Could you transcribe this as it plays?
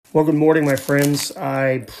Well, good morning, my friends.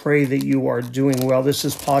 I pray that you are doing well. This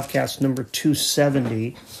is podcast number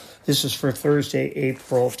 270. This is for Thursday,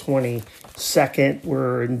 April 22nd.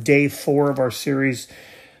 We're in day 4 of our series,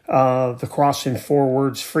 The Cross in 4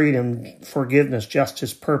 Words: freedom, forgiveness,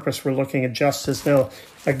 justice, purpose. We're looking at justice. Now,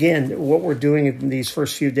 again, what we're doing in these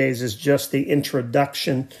first few days is just the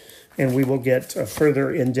introduction, and we will get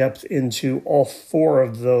further in depth into all 4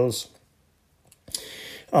 of those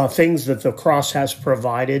things that the cross has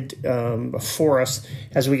provided for us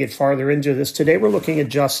as we get farther into this. Today we're looking at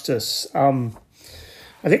justice. I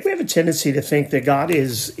think we have a tendency to think that God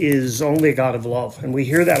is only a God of love, and we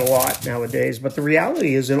hear that a lot nowadays, but the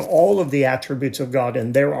reality is in all of the attributes of God,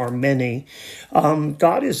 and there are many,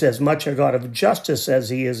 God is as much a God of justice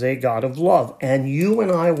as he is a God of love, and you and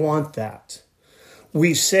I want that.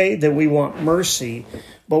 We say that we want mercy,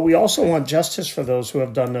 but we also want justice for those who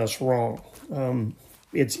have done us wrong.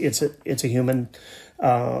 It's a human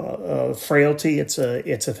frailty. It's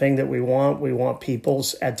a thing that we want. We want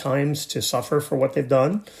peoples at times to suffer for what they've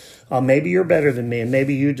done. Maybe you're better than me, and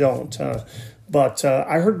maybe you don't. But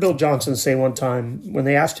I heard Bill Johnson say one time when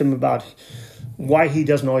they asked him about why he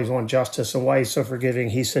doesn't always want justice and why he's so forgiving,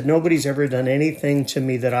 he said, "Nobody's ever done anything to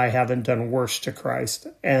me that I haven't done worse to Christ."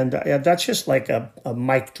 And that's just like a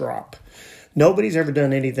mic drop. Nobody's ever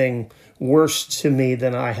done anything worse to me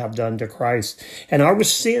than I have done to Christ. And our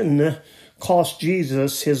sin cost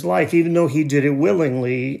Jesus his life. Even though he did it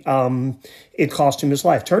willingly, it cost him his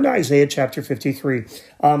life. Turn to Isaiah chapter 53.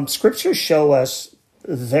 Scriptures show us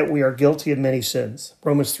that we are guilty of many sins.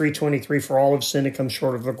 Romans 3:23, for all have sinned and come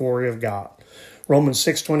short of the glory of God. Romans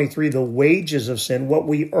 6:23, the wages of sin, what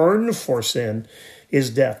we earn for sin, is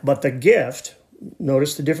death. But the gift,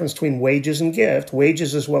 notice the difference between wages and gift.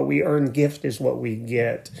 Wages is what we earn. Gift is what we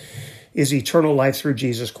get, is eternal life through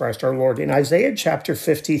Jesus Christ our Lord. In Isaiah chapter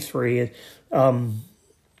 53, it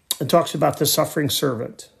talks about the suffering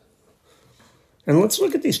servant. And let's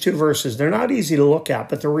look at these 2 verses. They're not easy to look at,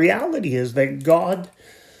 but the reality is that God,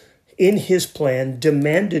 in his plan,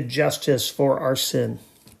 demanded justice for our sin.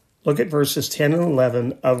 Look at verses 10 and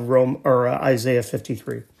 11 of Isaiah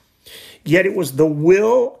 53. Yet it was the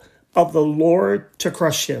will of the Lord to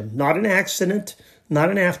crush him, not an accident, not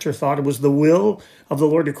an afterthought. It was the will of the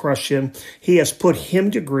Lord to crush him. He has put him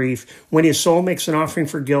to grief. When his soul makes an offering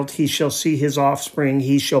for guilt, he shall see his offspring.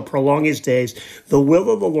 He shall prolong his days. The will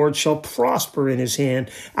of the Lord shall prosper in his hand.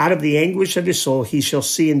 Out of the anguish of his soul, he shall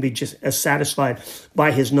see and be satisfied.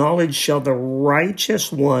 By his knowledge shall the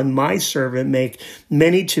righteous one, my servant, make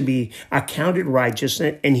many to be accounted righteous,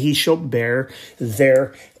 and he shall bear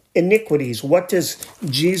their iniquities. What does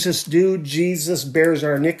Jesus do? Jesus bears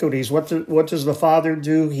our iniquities. What does the Father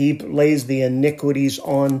do? He lays the iniquities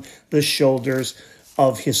on the shoulders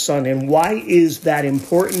of his Son. And why is that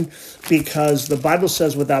important? Because the Bible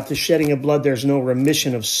says without the shedding of blood, there's no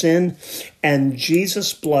remission of sin. And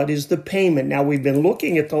Jesus' blood is the payment. Now, we've been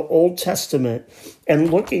looking at the Old Testament and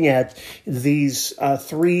looking at these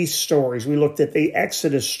 3 stories. We looked at the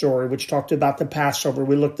Exodus story, which talked about the Passover.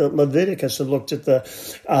 We looked at Leviticus and looked at the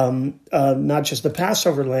not just the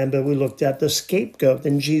Passover lamb, but we looked at the scapegoat.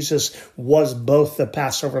 And Jesus was both the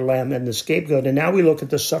Passover lamb and the scapegoat. And now we look at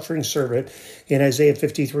the suffering servant in Isaiah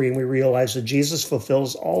 53, and we realize that Jesus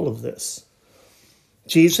fulfills all of this.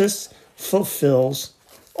 Jesus fulfills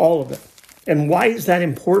all of it. And why is that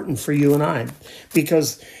important for you and I?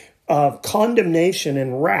 Because condemnation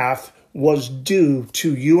and wrath was due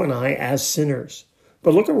to you and I as sinners.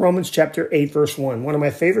 But look at Romans chapter 8, verse 1. One of my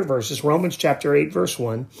favorite verses, Romans chapter 8, verse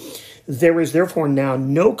 1. There is therefore now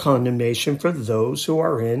no condemnation for those who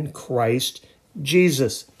are in Christ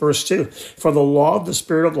Jesus. Verse 2. For the law of the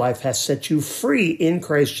Spirit of life has set you free in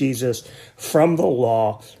Christ Jesus from the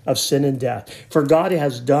law of sin and death. For God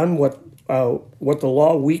has done what the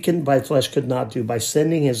law weakened by flesh could not do, by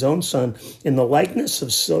sending his own Son in the likeness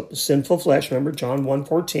of sinful flesh. Remember John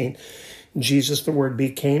 1:14. Jesus, the Word,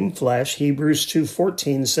 became flesh. Hebrews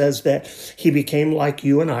 2:14 says that he became like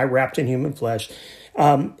you and I, wrapped in human flesh.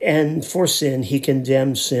 And for sin, he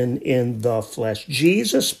condemned sin in the flesh.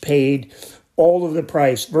 Jesus paid all of the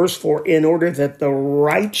price. Verse 4, in order that the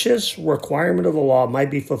righteous requirement of the law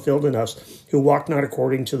might be fulfilled in us, who walk not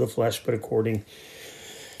according to the flesh, but according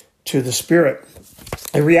to the Spirit.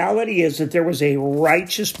 The reality is that there was a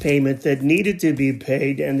righteous payment that needed to be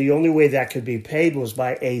paid, and the only way that could be paid was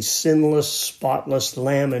by a sinless, spotless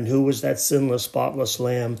lamb. And who was that sinless, spotless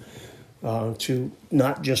lamb? To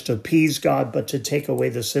not just appease God, but to take away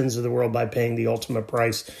the sins of the world by paying the ultimate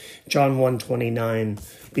price. John 1:29,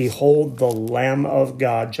 behold the Lamb of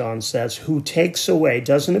God, John says, who takes away,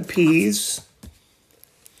 doesn't appease,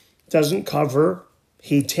 doesn't cover,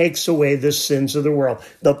 He takes away the sins of the world.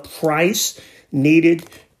 The price needed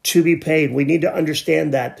to be paid. We need to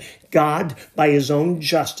understand that God, by his own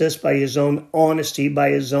justice, by his own honesty, by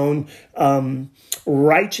his own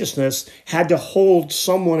righteousness, had to hold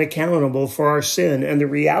someone accountable for our sin. And the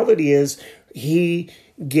reality is he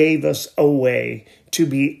gave us a way to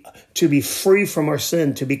be free from our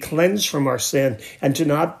sin, to be cleansed from our sin, and to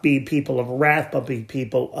not be people of wrath, but be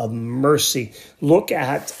people of mercy. Look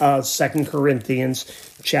at 2 Corinthians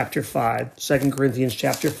chapter 5. 2 Corinthians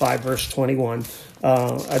chapter 5, verse 21.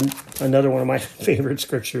 Another one of my favorite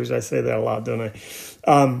scriptures. I say that a lot, don't I?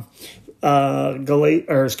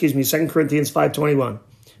 2 Corinthians 5:21.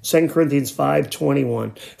 2 Corinthians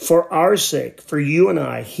 5:21. For our sake, for you and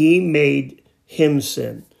I, he made him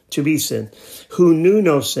sin, to be sin, who knew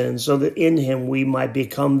no sin, so that in him we might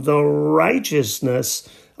become the righteousness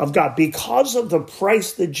of God. Because of the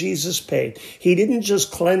price that Jesus paid, he didn't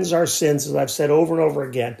just cleanse our sins, as I've said over and over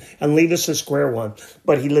again, and leave us at square one,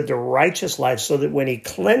 but he lived a righteous life so that when he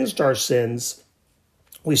cleansed our sins,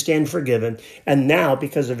 we stand forgiven. And now,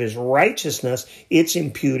 because of his righteousness, it's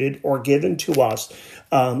imputed or given to us,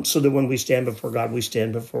 so that when we stand before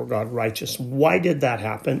God righteous. Why did that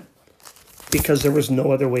happen? Because there was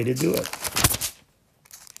no other way to do it.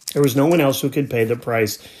 There was no one else who could pay the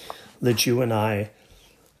price that you and I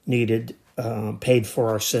needed, paid for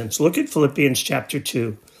our sins. Look at Philippians chapter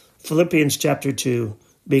 2. Philippians chapter 2,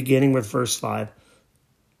 beginning with verse 5.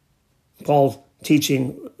 Paul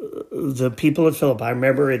teaching the people of Philippi.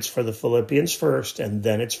 Remember, it's for the Philippians first, and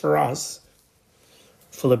then it's for us.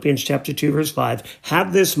 Philippians chapter 2, verse 5.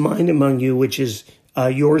 Have this mind among you, which is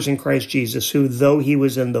yours in Christ Jesus, who, though he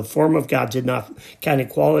was in the form of God, did not count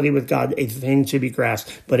equality with God a thing to be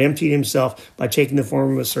grasped, but emptied himself by taking the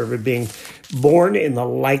form of a servant, being born in the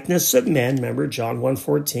likeness of men. Remember John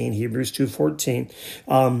 1:14, Hebrews 2:14.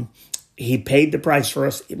 He paid the price for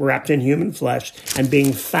us, wrapped in human flesh, and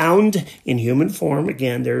being found in human form,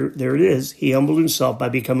 again, there it is, he humbled himself by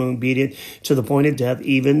becoming obedient to the point of death,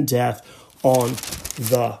 even death on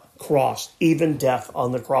the cross, even death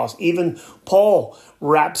on the cross. Even Paul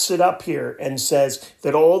wraps it up here and says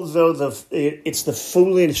that although the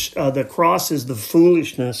cross is the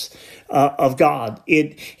foolishness of God,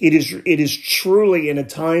 it is truly in a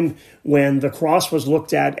time when the cross was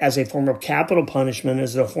looked at as a form of capital punishment,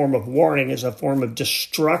 as a form of warning, as a form of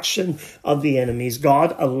destruction of the enemies.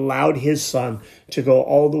 God allowed his son to go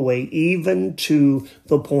all the way, even to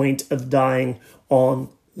the point of dying on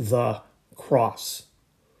the cross.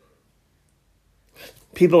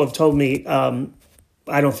 People have told me,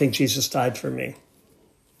 I don't think Jesus died for me.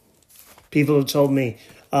 People have told me,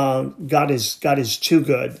 God is too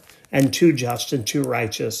good and too just and too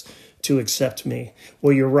righteous to accept me.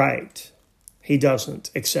 Well, you're right. He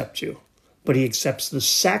doesn't accept you, but he accepts the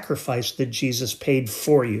sacrifice that Jesus paid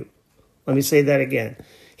for you. Let me say that again.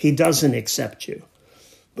 He doesn't accept you,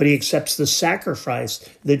 but he accepts the sacrifice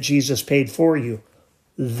that Jesus paid for you.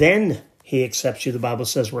 Then he accepts you. The Bible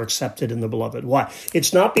says we're accepted in the beloved. Why?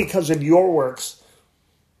 It's not because of your works.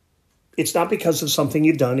 It's not because of something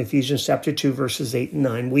you've done. Ephesians chapter 2, verses 8 and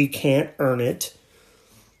 9. We can't earn it.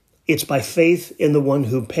 It's by faith in the one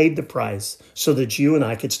who paid the price so that you and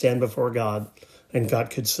I could stand before God and God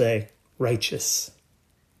could say, righteous.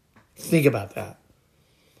 Think about that.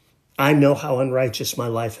 I know how unrighteous my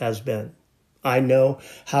life has been. I know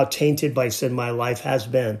how tainted by sin my life has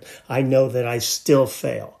been. I know that I still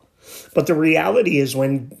fail. But the reality is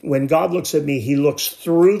when God looks at me, he looks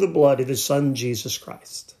through the blood of his son, Jesus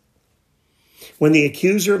Christ. When the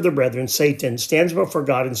accuser of the brethren, Satan, stands before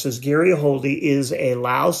God and says, Gary Holdy is a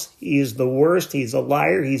louse, he is the worst, he's a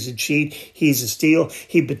liar, he's a cheat, he's a steal,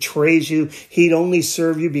 he betrays you, he'd only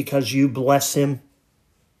serve you because you bless him.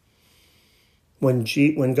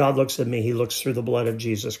 When God looks at me, he looks through the blood of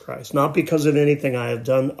Jesus Christ. Not because of anything I have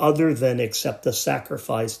done other than accept the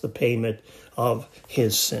sacrifice, the payment of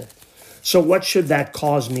his sin. So what should that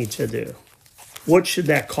cause me to do? What should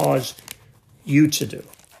that cause you to do?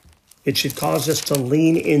 It should cause us to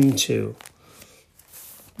lean into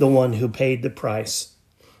the one who paid the price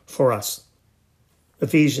for us.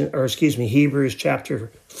 Hebrews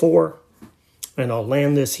chapter 4, and I'll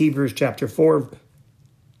land this, Hebrews chapter 4,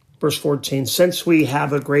 verse 14, since we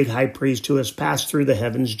have a great high priest who has passed through the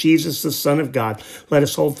heavens, Jesus, the Son of God, let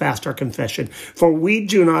us hold fast our confession. For we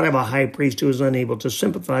do not have a high priest who is unable to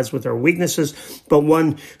sympathize with our weaknesses, but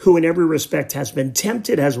one who in every respect has been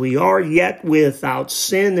tempted as we are, yet without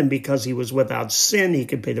sin. And because he was without sin, he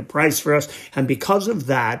could pay the price for us. And because of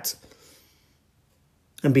that,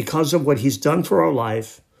 and because of what he's done for our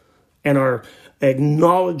life, and are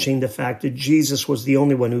acknowledging the fact that Jesus was the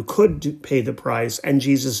only one who could pay the price, and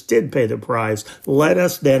Jesus did pay the price, let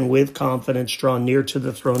us then with confidence draw near to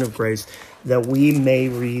the throne of grace, that we may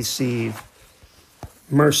receive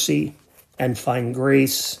mercy and find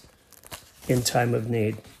grace in time of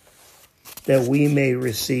need. That we may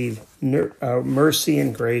receive mercy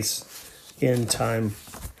and grace in time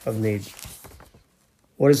of need.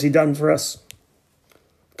 What has he done for us?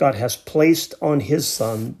 God has placed on his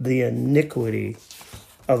Son the iniquity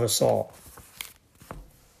of us all.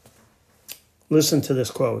 Listen to this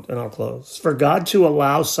quote, and I'll close. For God to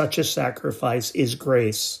allow such a sacrifice is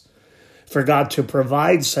grace. For God to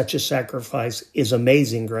provide such a sacrifice is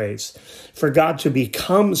amazing grace. For God to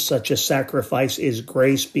become such a sacrifice is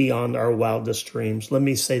grace beyond our wildest dreams. Let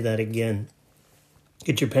me say that again.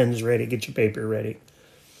 Get your pens ready. Get your paper ready.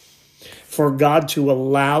 For God to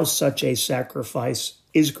allow such a sacrifice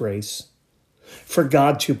is grace. For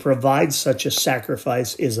God to provide such a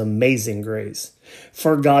sacrifice is amazing grace.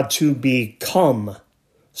 For God to become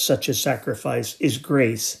such a sacrifice is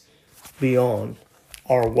grace beyond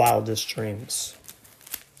our wildest dreams.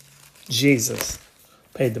 Jesus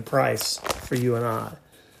paid the price for you and I.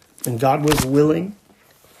 And God was willing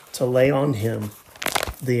to lay on him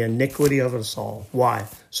the iniquity of us all. Why?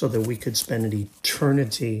 So that we could spend an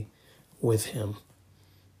eternity with him.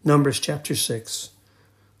 Numbers chapter 6.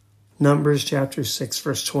 Numbers chapter 6,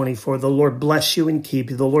 verse 24. The Lord bless you and keep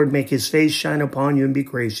you. The Lord make his face shine upon you and be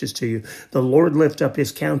gracious to you. The Lord lift up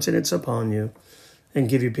his countenance upon you and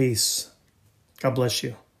give you peace. God bless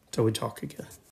you till we talk again.